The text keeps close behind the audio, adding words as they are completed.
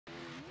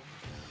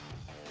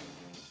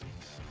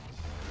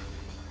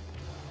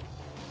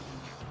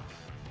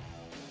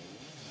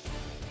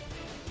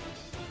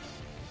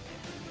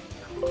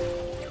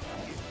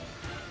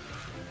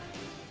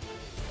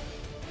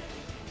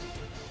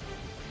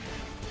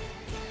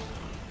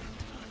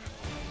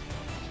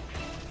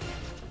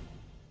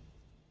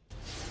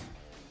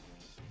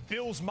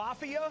Bills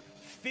Mafia,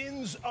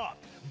 fins up.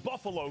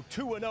 Buffalo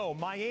 2-0,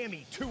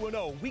 Miami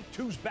 2-0. Week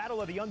 2's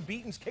Battle of the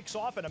Unbeatens kicks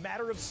off in a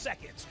matter of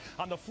seconds.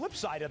 On the flip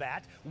side of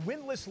that,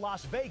 winless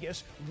Las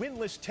Vegas,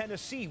 winless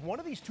Tennessee. One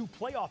of these two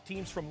playoff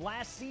teams from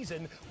last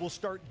season will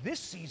start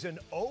this season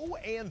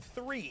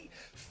 0-3.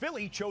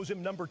 Philly chose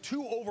him number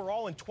 2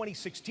 overall in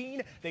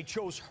 2016. They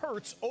chose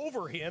Hurts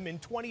over him in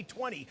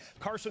 2020.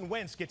 Carson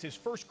Wentz gets his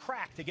first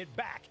crack to get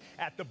back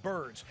at the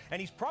Birds. And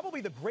he's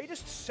probably the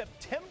greatest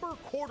September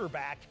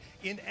quarterback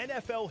in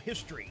NFL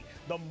history.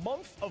 The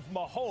month of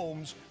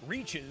Mahomes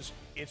reaches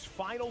its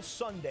final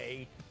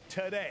Sunday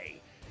today.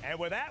 And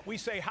with that, we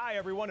say hi,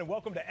 everyone, and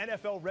welcome to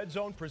NFL Red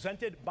Zone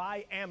presented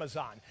by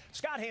Amazon.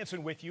 Scott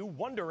Hansen with you,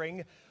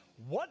 wondering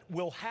what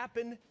will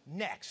happen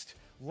next.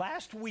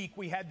 Last week,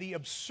 we had the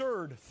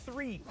absurd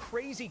 3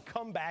 crazy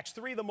comebacks,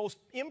 3 of the most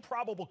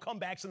improbable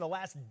comebacks in the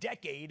last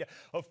decade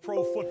of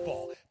pro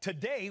football.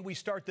 Today, we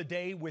start the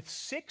day with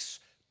 6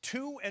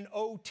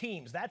 2-0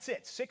 teams. That's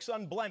it, 6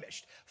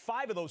 unblemished.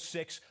 5 of those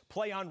 6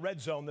 play on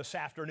Red Zone this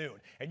afternoon.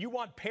 And you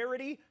want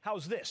parity?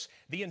 How's this?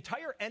 The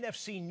entire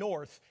NFC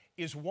North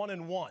is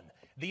 1-1.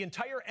 The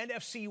entire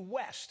NFC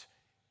West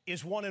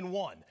is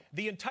 1-1.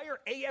 The entire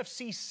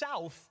AFC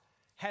South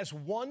has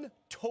 1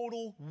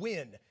 total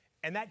win.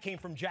 And that came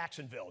from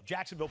Jacksonville.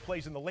 Jacksonville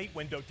plays in the late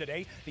window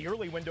today. The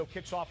early window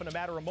kicks off in a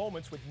matter of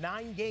moments with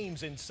 9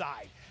 games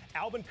inside.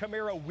 Alvin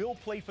Kamara will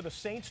play for the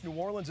Saints. New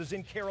Orleans is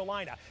in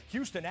Carolina.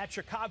 Houston at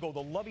Chicago,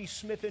 the Lovie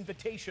Smith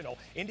Invitational.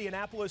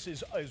 Indianapolis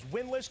is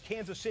winless.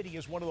 Kansas City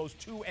is one of those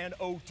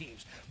 2-0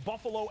 teams.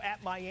 Buffalo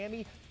at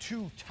Miami,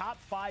 2 top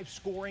 5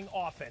 scoring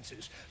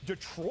offenses.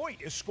 Detroit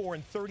is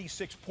scoring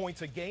 36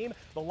 points a game.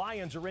 The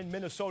Lions are in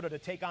Minnesota to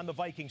take on the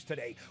Vikings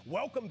today.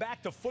 Welcome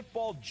back to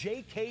football,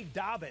 J.K.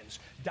 Dobbins.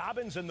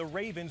 Dobbins and the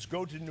Ravens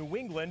go to New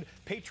England.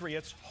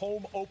 Patriots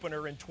home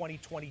opener in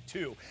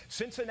 2022.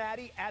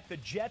 Cincinnati at the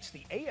Jets.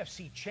 The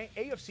AFC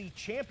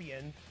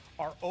champion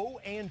are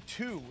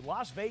 0-2.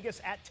 Las Vegas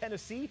at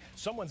Tennessee.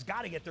 Someone's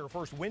got to get their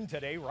first win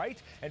today,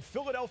 right? And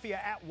Philadelphia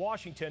at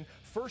Washington.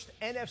 First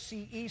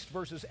NFC East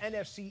versus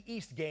NFC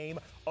East game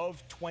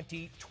of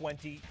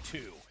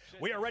 2022.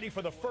 We are ready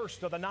for the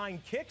first of the 9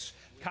 kicks.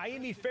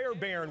 Kaimi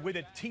Fairbairn with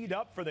it teed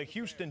up for the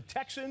Houston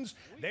Texans.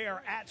 They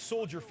are at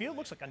Soldier Field.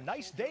 Looks like a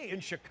nice day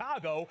in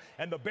Chicago,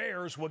 and the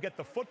Bears will get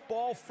the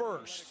football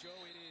first.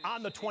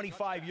 On the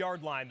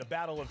 25-yard line, the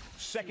battle of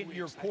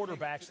second-year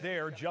quarterbacks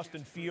there,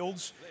 Justin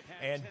Fields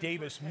and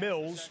Davis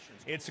Mills.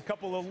 It's a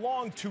couple of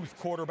long-toothed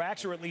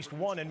quarterbacks, or at least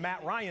one in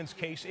Matt Ryan's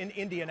case, in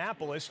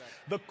Indianapolis.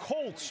 The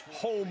Colts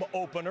home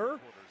opener,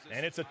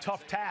 and it's a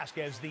tough task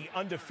as the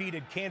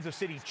undefeated Kansas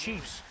City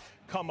Chiefs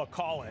come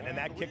a-calling, and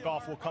that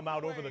kickoff will come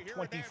out over the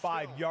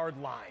 25-yard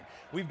line.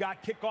 We've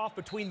got kickoff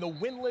between the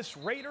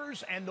winless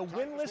Raiders and the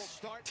winless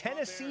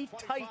Tennessee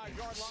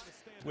Titans,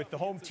 with the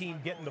home team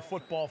getting the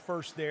football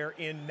first there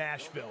in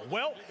Nashville.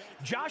 Well,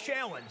 Josh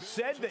Allen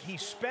said that he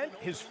spent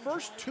his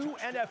first 2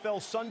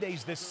 NFL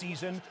Sundays this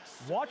season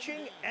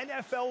watching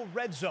NFL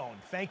Red Zone.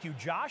 Thank you,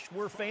 Josh.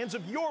 We're fans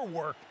of your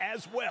work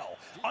as well.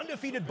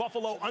 Undefeated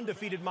Buffalo,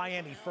 undefeated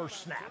Miami,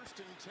 first snap.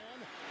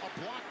 A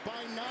block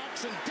by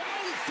Knox, and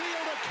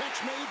downfield a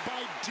catch made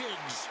by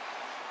Diggs.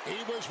 He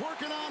was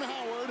working on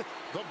Howard.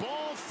 The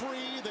ball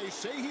free. They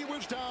say he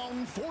was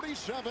down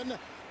 47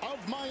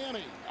 of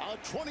Miami. A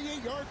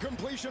 28-yard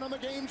completion on the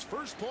game's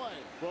first play.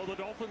 Well, the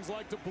Dolphins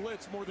like to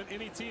blitz more than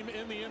any team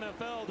in the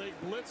NFL. They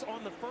blitz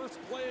on the first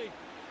play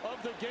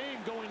of the game,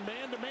 going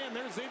man-to-man.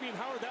 There's Xavier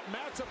Howard. That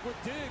matchup with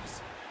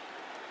Diggs.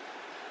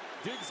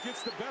 Diggs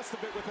gets the best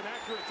of it with an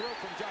accurate throw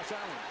from Josh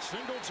Allen.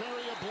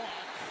 Singletary a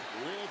block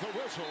with a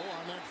whistle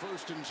on that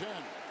 1st and 10.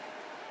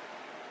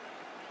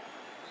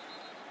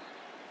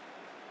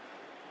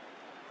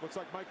 Looks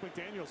like Mike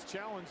McDaniel's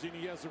challenging.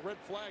 He has a red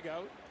flag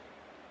out.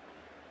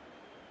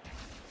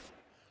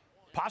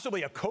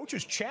 Possibly a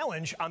coach's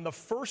challenge on the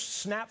first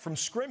snap from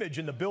scrimmage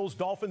in the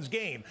Bills-Dolphins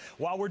game.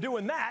 While we're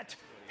doing that,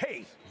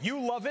 hey,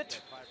 you love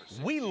it.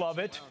 We love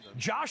it.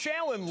 Josh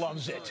Allen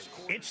loves it.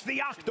 It's the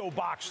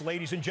Octobox,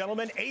 ladies and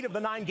gentlemen. 8 of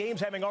the 9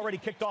 games having already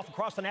kicked off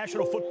across the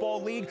National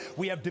Football League.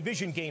 We have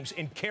division games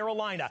in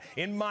Carolina,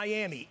 in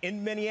Miami,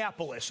 in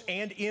Minneapolis,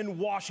 and in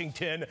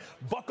Washington.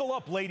 Buckle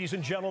up, ladies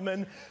and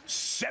gentlemen.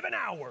 7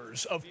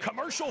 hours of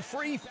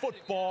commercial-free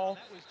football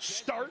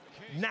start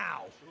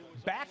now.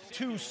 Back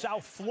to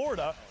South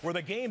Florida, where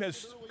the game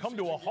has come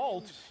to a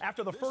halt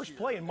after the first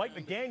play, and Mike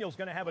McDaniel's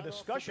going to have a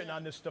discussion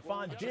on this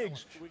Stephon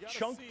Diggs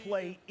chunk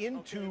play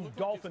into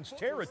Dolphins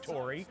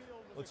territory.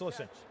 Let's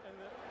listen. And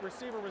the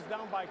receiver was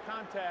down by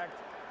contact,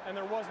 and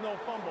there was no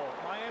fumble.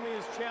 Miami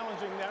is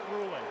challenging that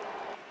ruling.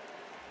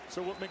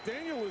 So what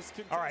McDaniel is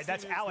all right,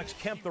 that's Alex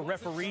Kemp, the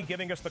referee,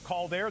 giving us the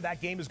call there. That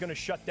game is going to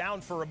shut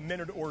down for a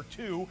minute or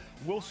 2.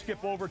 We'll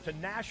skip over to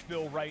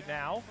Nashville right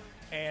now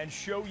and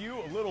show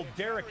you a little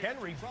Derrick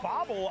Henry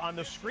bobble on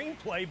the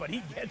screenplay, but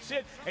he gets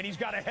it, and he's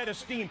got a head of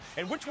steam.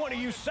 And which one of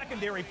you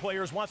secondary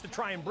players wants to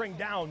try and bring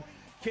down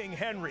King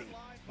Henry?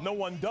 No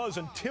one does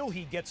until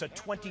he gets a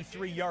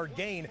 23-yard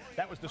gain.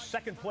 That was the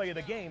second play of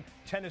the game.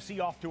 Tennessee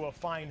off to a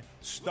fine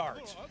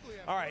start.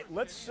 All right,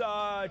 let's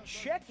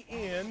check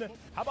in.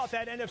 How about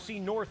that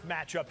NFC North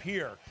matchup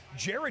here?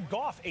 Jared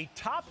Goff, a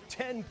top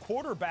 10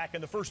 quarterback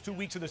in the first 2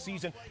 weeks of the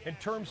season in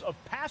terms of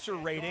passer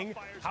rating.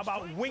 How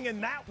about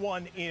winging that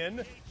one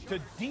in to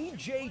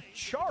DJ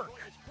Chark,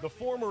 the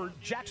former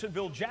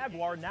Jacksonville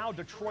Jaguar, now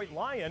Detroit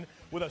Lion,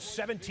 with a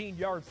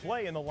 17-yard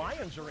play, and the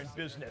Lions are in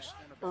business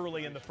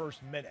early in the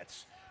first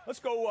minutes. Let's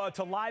go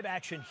to live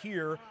action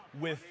here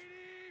with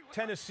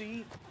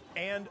Tennessee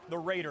and the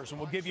Raiders, and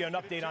we'll give you an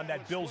update on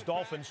that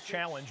Bills-Dolphins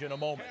challenge in a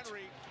moment.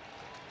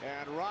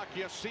 And Rock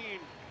Yassin,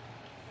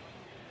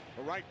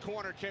 the right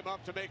corner, came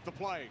up to make the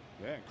play.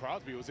 Yeah, and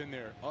Crosby was in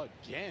there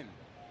again.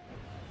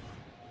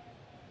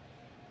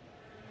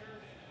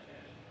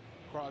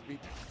 Crosby.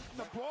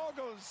 The ball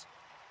goes.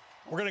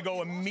 We're going to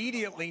go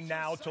immediately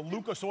now to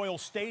Lucas Oil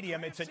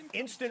Stadium. It's an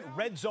instant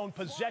red zone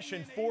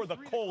possession for the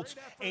Colts.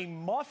 A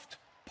muffed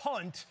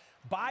punt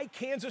by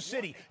Kansas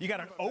City. You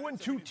got an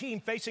 0-2 team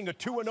facing a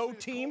 2-0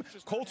 team.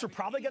 Colts are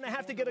probably going to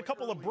have to get a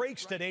couple of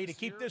breaks today to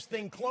keep this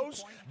thing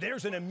close.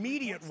 There's an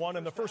immediate one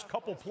in the first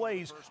couple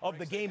plays of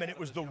the game, and it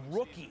was the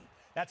rookie.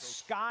 That's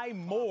Sky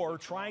Moore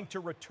trying to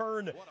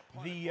return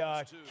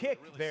the kick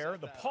there,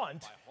 the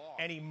punt,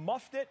 and he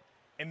muffed it.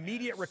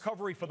 Immediate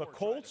recovery for the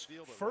Colts.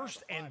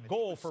 First and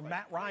goal for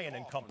Matt Ryan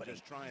and company.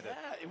 Just trying to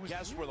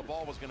guess where the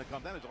ball was going to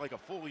come down. It's like a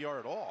full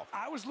yard off.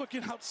 I was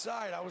looking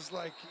outside. I was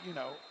like, you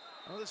know.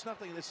 No, there's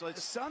nothing. The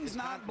sun's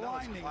not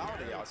blinding. It's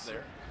cloudy out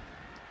there.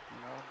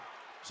 You know.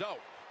 So,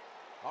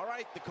 all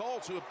right, the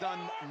Colts, who have done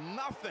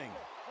nothing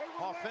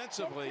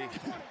offensively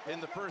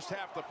in the first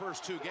half, the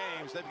first two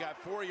games, they've got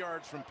 4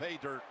 yards from pay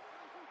dirt.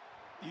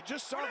 You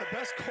just saw the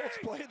best Colts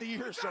play of the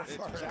year so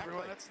far, Exactly.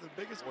 everyone. That's the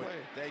biggest Boy, play.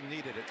 they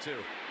needed it, too.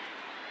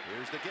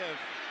 Here's the give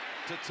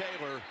to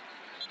Taylor.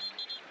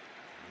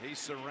 He's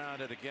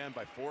surrounded again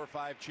by 4 or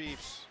 5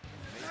 Chiefs.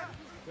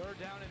 Third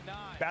down and 9.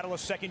 Battle of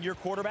second-year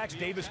quarterbacks,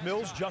 Davis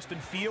Mills, Justin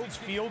Fields.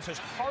 Fields has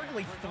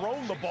hardly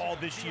thrown the ball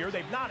this year.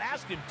 They've not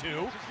asked him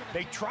to.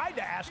 They tried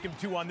to ask him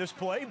to on this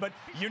play, but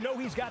you know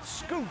he's got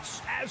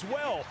scoots as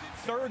well.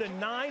 3rd and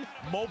 9,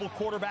 mobile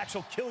quarterbacks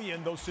will kill you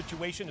in those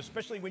situations,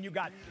 especially when you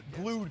got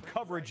glued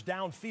coverage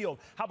downfield.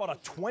 How about a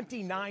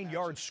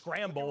 29-yard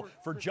scramble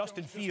for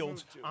Justin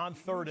Fields on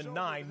 3rd and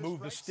 9?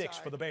 Move the sticks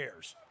for the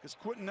Bears. Because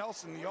Quentin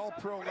Nelson, the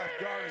all-pro left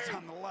guard, is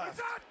on the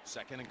left.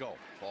 Second and goal.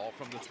 Ball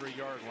from the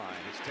 3-yard line.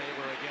 It's Taylor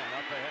again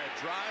up ahead,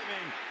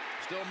 driving,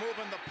 still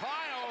moving the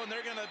pile, and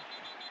they're going to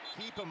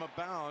keep him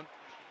about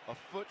a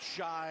foot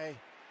shy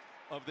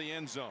of the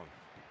end zone.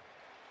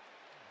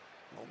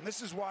 Well,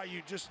 this is why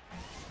you just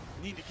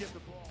need to give the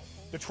ball.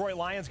 Detroit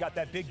Lions got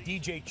that big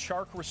DJ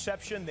Chark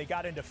reception. They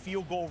got into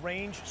field goal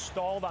range,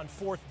 stalled on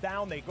 4th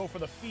down. They go for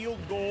the field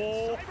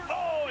goal.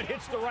 Oh, it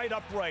hits the right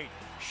upright.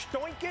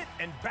 Stoink it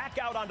and back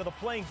out onto the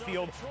playing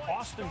field.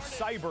 Austin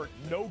Seibert,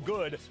 no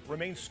good,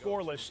 remains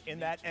scoreless in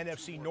that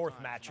NFC North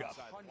matchup.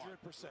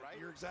 100%.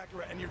 You're exactly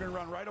right. And you're going to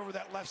run right over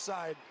that left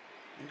side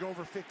and go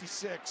over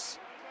 56.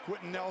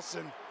 Quentin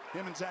Nelson,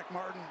 him and Zach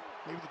Martin,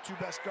 maybe the 2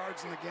 best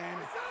guards in the game.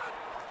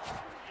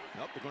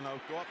 Nope, they're going to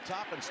go up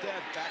top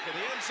instead. Back in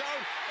the end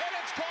zone, and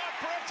it's caught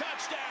for a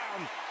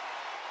touchdown.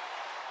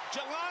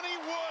 Jelani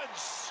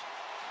Woods,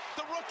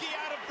 the rookie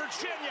out of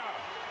Virginia.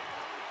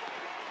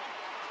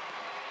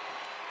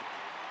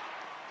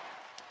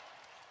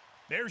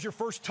 There's your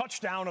first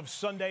touchdown of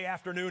Sunday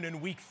afternoon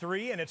in Week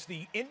 3, and it's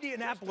the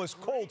Indianapolis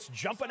Colts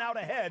jumping out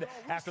ahead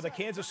after the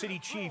Kansas City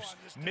Chiefs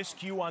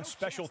miscue on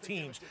special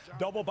teams.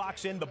 Double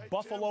box in the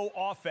Buffalo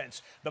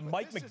offense. The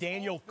Mike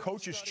McDaniel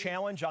coach's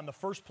challenge on the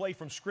first play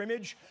from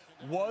scrimmage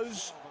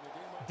was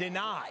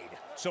denied.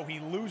 So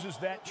he loses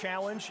that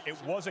challenge. It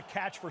was a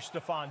catch for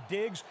Stephon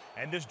Diggs,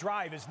 and this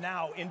drive is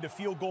now into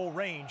field goal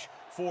range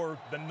for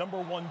the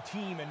 #1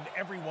 team in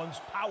everyone's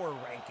power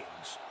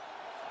rankings.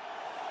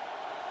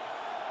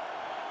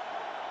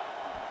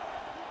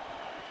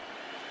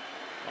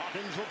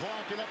 Hawkins will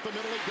block it up the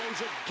middle. It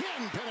goes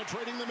again,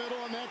 penetrating the middle,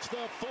 and that's the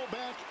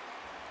fullback.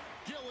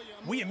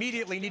 We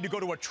immediately need to go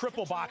to a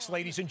triple box,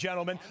 ladies and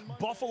gentlemen.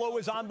 Buffalo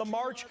is on the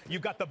march.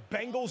 You've got the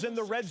Bengals in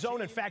the red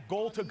zone. In fact,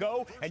 goal to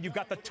go. And you've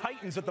got the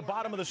Titans at the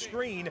bottom of the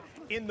screen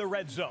in the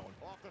red zone.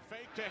 Off the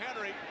fake to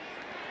Henry.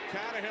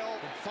 Tannehill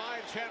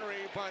finds Henry,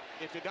 but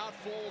it did not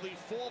fool the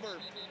former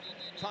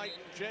Titan,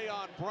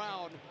 Jayon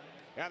Brown.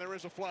 And there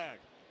is a flag.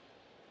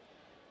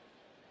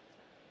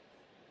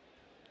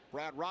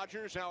 Brad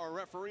Rogers, our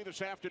referee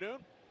this afternoon.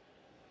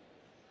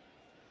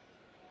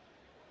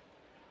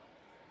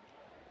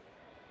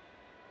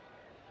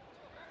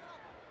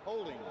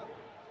 Holding.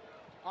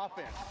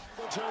 Offense.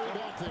 Terry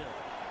back there.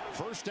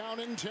 First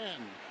down and 10.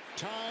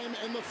 Time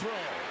in the throw.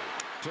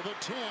 To the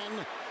 10.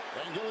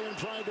 And Gilliam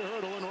tried to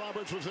hurdle, and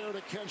Roberts was there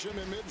to catch him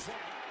in mid-flight.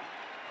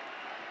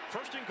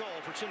 First and goal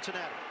for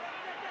Cincinnati.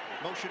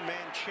 Motion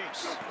man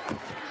chase.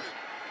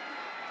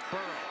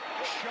 Burrow.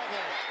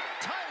 Shovel.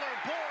 Tyler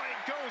Boyd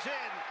goes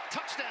in.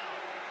 Touchdown.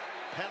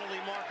 Penalty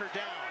marker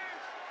down.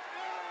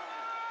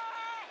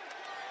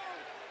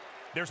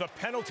 There's a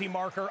penalty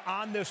marker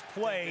on this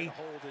play,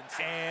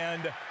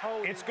 and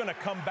it's going to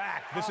come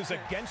back. This is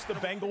against the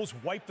Bengals.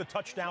 Wipe the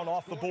touchdown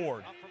off the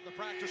board. Up from the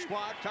practice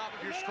squad, top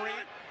of your screen.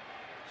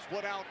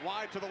 Split out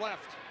wide to the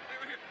left.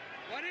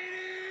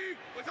 180.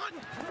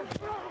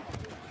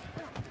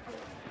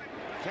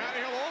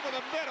 Tannehill over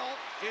the middle.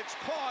 It's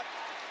caught.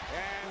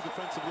 And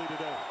defensively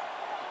today.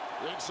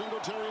 Big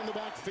Singletary in the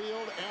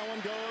backfield.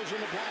 Allen goes in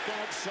the block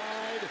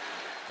outside.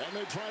 And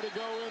they try to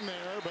go in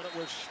there, but it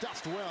was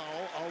stuffed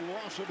well. A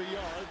loss of a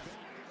yard.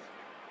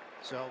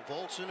 So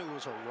Volson, who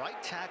was a right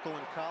tackle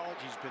in college,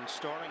 he's been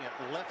starting at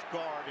left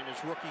guard in his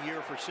rookie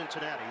year for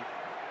Cincinnati.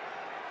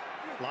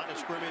 Line of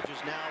scrimmage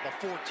is now the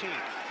 14.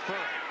 Burrow,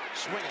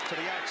 swing it to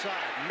the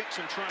outside.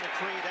 Mixon trying to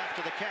create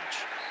after the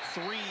catch.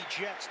 3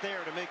 jets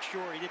there to make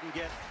sure he didn't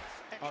get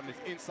on this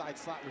inside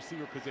slot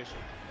receiver position.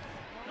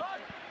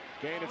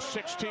 Gain of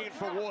 16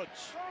 for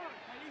Woods.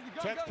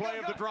 10th play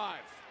of the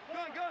drive.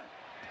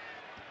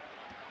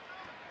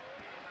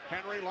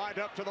 Henry lined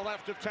up to the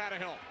left of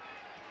Tannehill.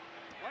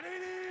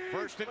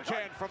 1st and 10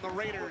 from the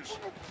Raiders.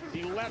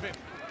 11.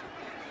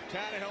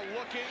 Tannehill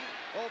looking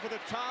over the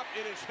top.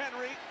 It is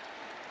Henry.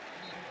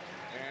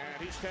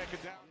 And he's taken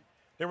down.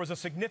 There was a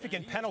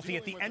significant penalty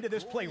at the end of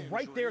this play.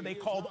 Right there, they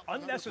called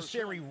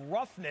unnecessary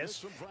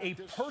roughness, a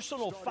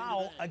personal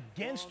foul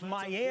against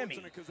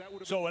Miami.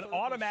 So an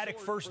automatic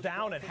first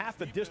down and half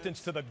the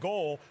distance to the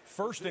goal.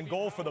 1st and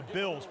goal for the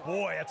Bills.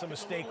 Boy, that's a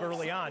mistake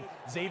early on.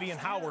 Xavier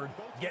Howard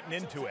getting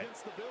into it.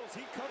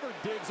 He covered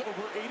Diggs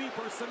over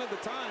 80% of the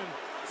time.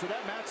 So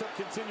that matchup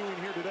continuing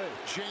here today.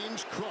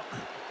 James Cook,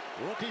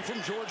 rookie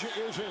from Georgia,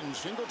 is in.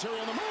 Singletary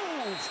on the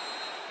move.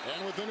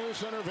 And with the new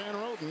center, Van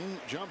Roten,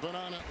 jumping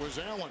on it was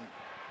Allen.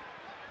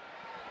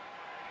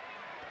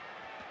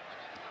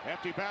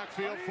 Empty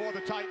backfield for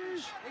the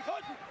Titans.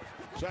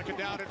 2nd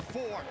down and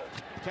 4.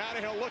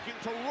 Tannehill looking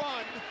to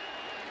run.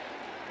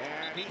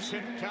 And he's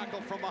hit and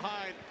tackled from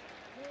behind.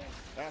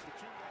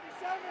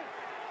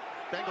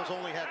 Bengals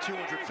only had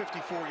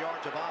 254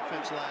 yards of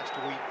offense last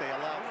week. They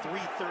allowed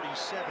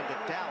 337 to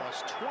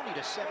Dallas,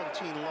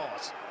 20-17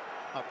 loss.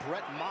 A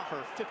Brett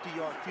Maher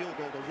 50-yard field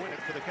goal to win it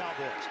for the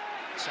Cowboys.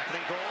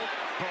 2nd and goal.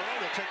 Burrow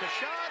will take a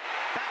shot.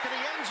 Back in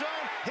the end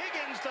zone.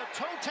 Higgins, the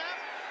toe tap.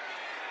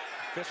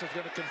 Official's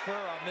going to confer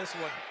on this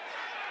one.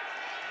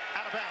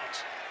 Out of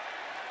bounds.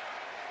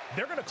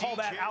 They're going to call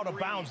that out of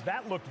bounds.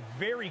 That looked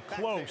very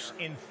close.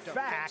 In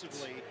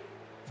fact,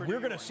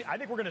 we're going to see. I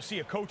think we're going to see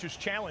a coach's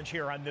challenge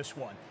here on this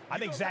one. I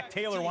think Zach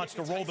Taylor wants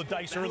to roll the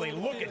dice early.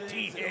 Look at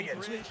T.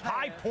 Higgins,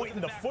 high pointing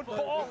the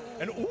football,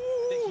 and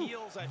ooh,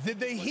 did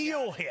the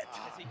heel hit?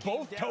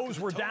 Both toes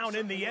were down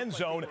in the end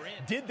zone.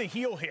 Did the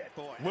heel hit?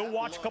 We'll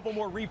watch a couple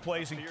more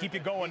replays and keep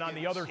you going on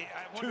the other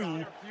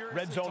 2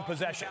 red zone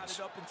possessions.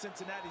 Up in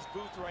Cincinnati's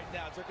booth right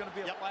now. Is there going to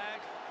be a flag?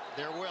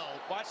 There will.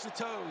 Watch the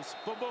toes.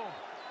 Boom, boom.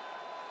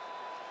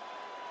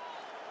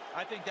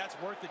 I think that's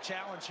worth the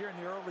challenge here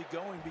in the early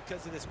going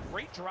because of this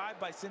great drive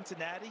by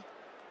Cincinnati.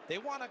 They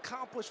want to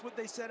accomplish what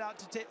they set out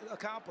to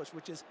accomplish,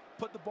 which is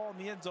put the ball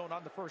in the end zone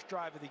on the first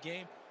drive of the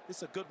game. This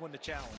is a good one to challenge.